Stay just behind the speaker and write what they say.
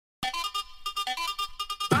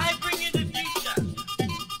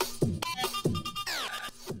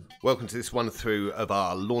Welcome to this one through of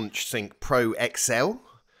our LaunchSync PRO XL.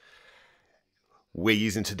 We're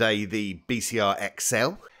using today the BCR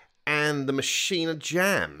XL and the Maschine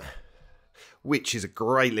Jam, which is a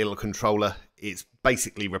great little controller. It's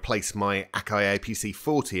basically replaced my Akai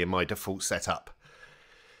APC40 in my default setup.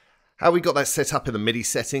 How we got that set up in the MIDI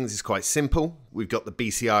settings is quite simple. We've got the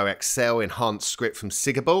BCR XL enhanced script from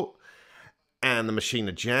Sigabalt and the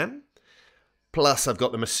Maschine Jam. Plus, I've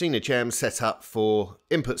got the Maschine Jam set up for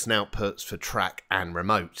inputs and outputs for track and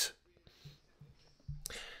remote.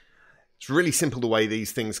 It's really simple the way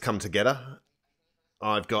these things come together.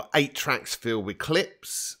 I've got 8 tracks filled with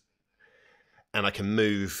clips, and I can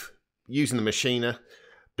move, using the Maschine,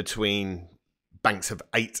 between banks of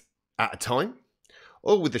 8 at a time,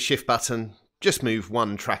 or with the shift button, just move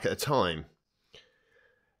one track at a time.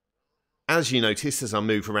 As you notice, as I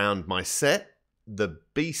move around my set, the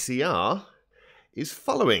BCR is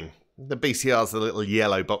following. The BCR is the little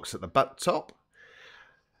yellow box at the top.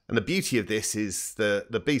 And the beauty of this is the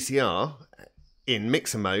BCR, in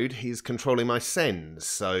mixer mode, is controlling my sends.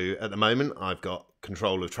 So at the moment, I've got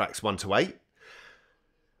control of tracks 1 to 8.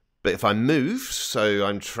 But if I move, so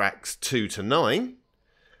I'm tracks 2 to 9,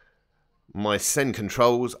 my send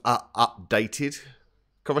controls are updated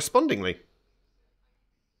correspondingly.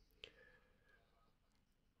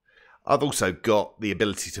 I've also got the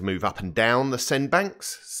ability to move up and down the send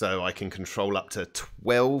banks, so I can control up to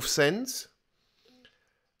 12 sends.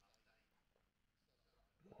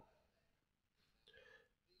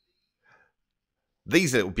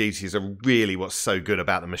 These little beauties are really what's so good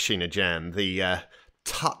about the Maschine Jam, the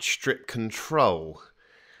touch strip control.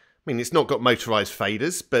 I mean, it's not got motorized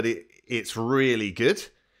faders, but it's really good.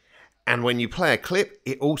 And when you play a clip,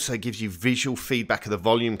 it also gives you visual feedback of the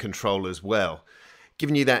volume control as well,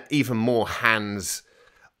 giving you that even more hands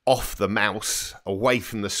off the mouse, away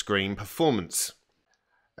from the screen performance.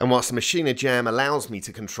 And whilst the Maschine Jam allows me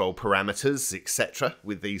to control parameters, etc.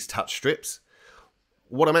 with these touch strips,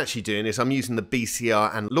 what I'm actually doing is I'm using the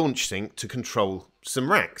BCR and LaunchSync to control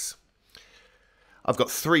some racks. I've got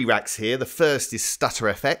 3 racks here. The first is Stutter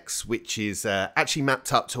FX, which is actually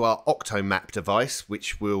mapped up to our Octomap device,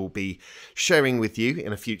 which we'll be sharing with you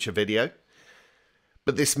in a future video.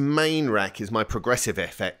 But this main rack is my progressive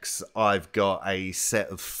FX. I've got a set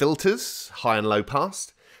of filters, high and low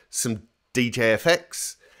pass, some DJ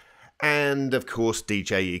FX, and of course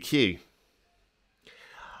DJ EQ.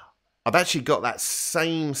 I've actually got that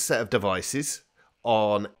same set of devices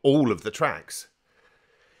on all of the tracks.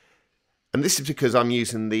 And this is because I'm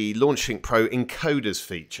using the LaunchSync PRO Encoders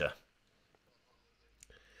feature.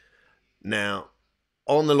 Now,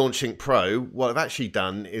 on the LaunchSync PRO, what I've actually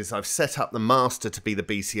done is I've set up the master to be the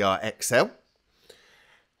BCR XL.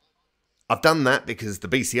 I've done that because the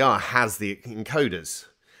BCR has the encoders,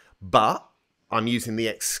 but I'm using the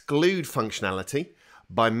exclude functionality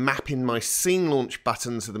by mapping my scene launch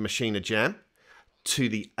buttons of the Maschine Jam to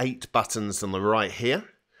the 8 buttons on the right here.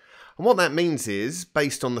 And what that means is,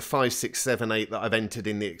 based on the 5, 6, 7, 8 that I've entered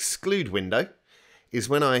in the exclude window, is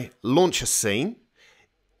when I launch a scene,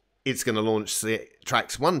 it's going to launch the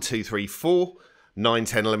tracks 1, 2, 3, 4, 9,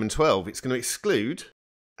 10, 11, 12. It's going to exclude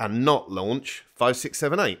and not launch 5, 6,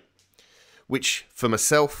 7, 8, which for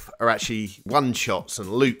myself are actually one-shots and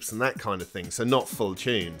loops and that kind of thing, so not full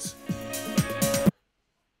tunes.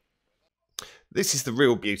 This is the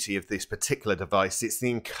real beauty of this particular device. It's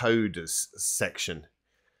the encoders section.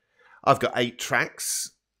 I've got 8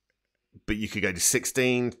 tracks, but you could go to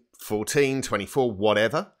 16, 14, 24,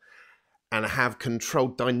 whatever, and have control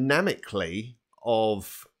dynamically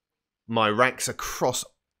of my racks across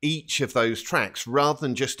each of those tracks rather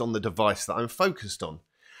than just on the device that I'm focused on.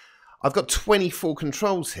 I've got 24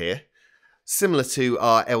 controls here, similar to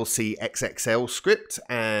our LC-XXL script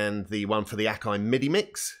and the one for the Akai MIDI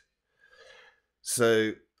mix.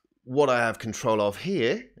 So what I have control of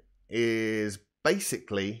here is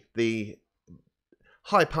basically the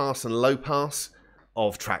high pass and low pass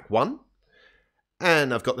of track 1.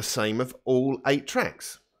 And I've got the same of all 8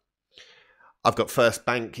 tracks. I've got first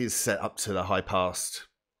bank is set up to the high pass,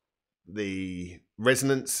 the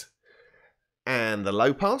resonance, and the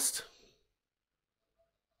low pass.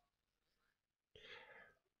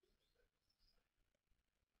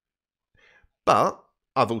 But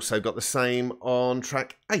I've also got the same on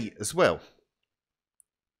track 8 as well.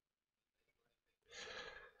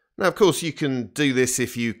 Now, of course, you can do this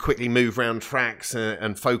if you quickly move around tracks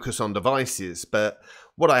and focus on devices, but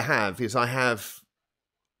what I have is I have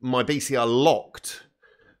my BCR locked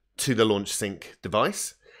to the LaunchSync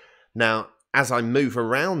device. Now, as I move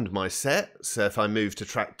around my set, so if I move to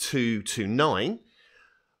track 2 to 9,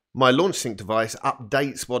 my LaunchSync device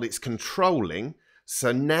updates what it's controlling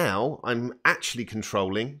So now I'm actually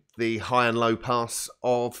controlling the high and low pass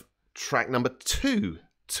of track number 2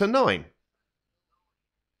 to 9.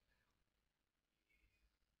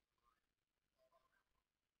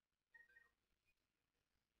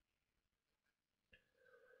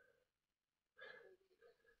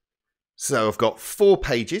 So I've got 4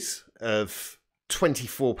 pages of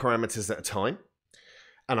 24 parameters at a time,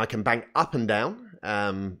 and I can bank up and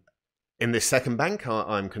down. In this second bank,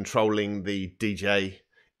 I'm controlling the DJ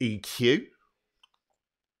EQ.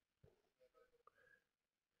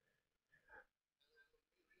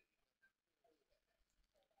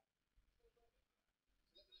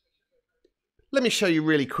 Let me show you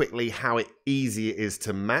really quickly how easy it is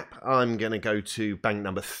to map. I'm going to go to bank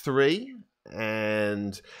number 3,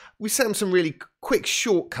 and we set them some really quick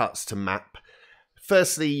shortcuts to map.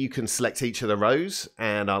 Firstly, you can select each of the rows,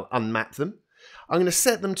 and I'll unmap them. I'm going to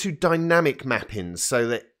set them to dynamic mappings so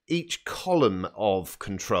that each column of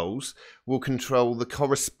controls will control the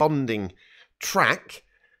corresponding track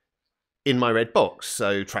in my red box,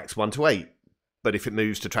 so tracks 1 to 8. But if it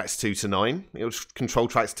moves to tracks 2 to 9, it will control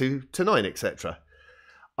tracks 2 to 9, etc.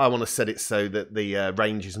 I want to set it so that the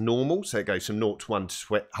range is normal, so it goes from 0 to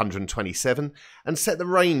 127, and set the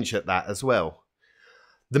range at that as well.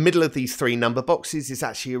 The middle of these 3 number boxes is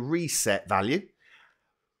actually a reset value,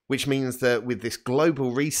 which means that with this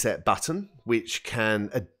global reset button, which can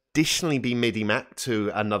additionally be MIDI mapped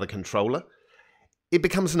to another controller, it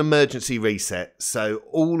becomes an emergency reset. So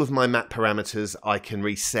all of my map parameters I can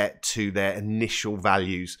reset to their initial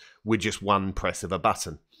values with just one press of a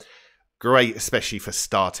button. Great, especially for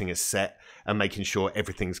starting a set and making sure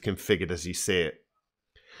everything's configured as you see it.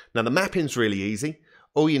 Now the mapping's really easy.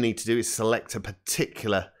 All you need to do is select a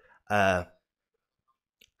particular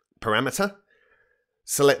parameter,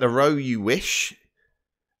 select the row you wish.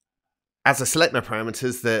 As I select my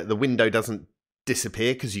parameters, the window doesn't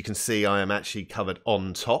disappear because you can see I am actually covered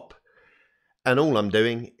on top. And all I'm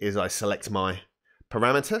doing is I select my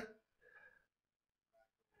parameter,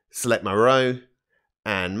 select my row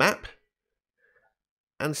and map,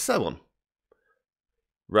 and so on.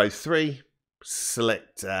 Row 3,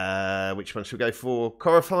 select which one should we go for?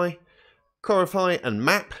 Chorify and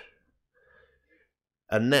map.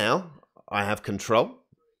 And now I have control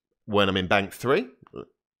when I'm in bank 3.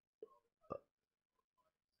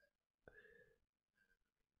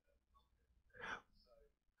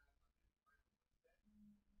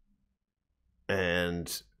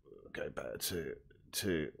 And go back to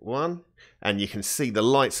 1. And you can see the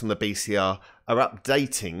lights on the BCR are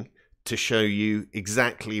updating to show you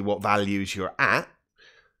exactly what values you're at,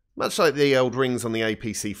 much like the old rings on the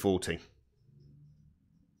APC40.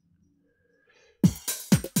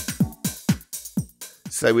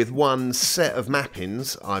 So with one set of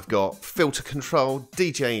mappings, I've got filter control,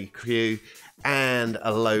 DJ EQ, and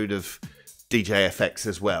a load of DJ FX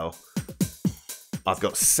as well. I've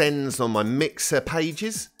got sends on my mixer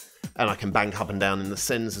pages, and I can bank up and down in the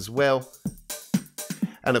sends as well.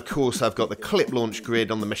 And of course, I've got the clip launch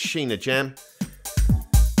grid on the Maschine Jam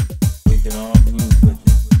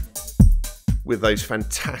with those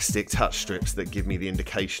fantastic touch strips that give me the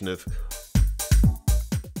indication of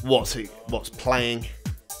what's playing.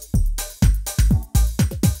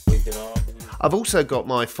 I've also got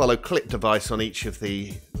my follow clip device on each of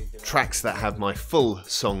the tracks that have my full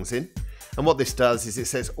songs in. And what this does is it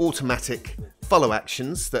sets automatic follow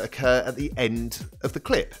actions that occur at the end of the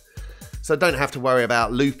clip. So I don't have to worry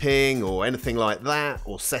about looping or anything like that,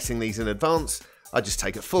 or setting these in advance. I just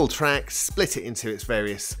take a full track, split it into its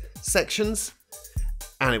various sections,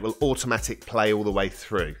 and it will automatic play all the way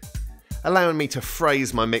through, allowing me to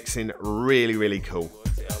phrase my mixing really, really cool.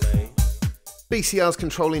 BCR's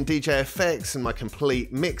controlling DJ effects and my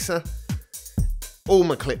complete mixer, all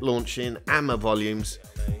my clip launching and my volumes.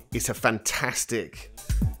 It's a fantastic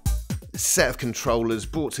set of controllers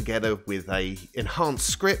brought together with a enhanced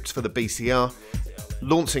script for the BCR,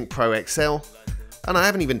 LaunchSync PRO XL, and I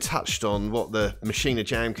haven't even touched on what the Maschine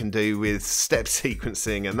Jam can do with step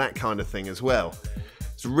sequencing and that kind of thing as well.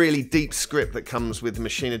 It's a really deep script that comes with the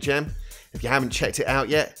Maschine Jam. If you haven't checked it out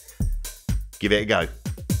yet, give it a go.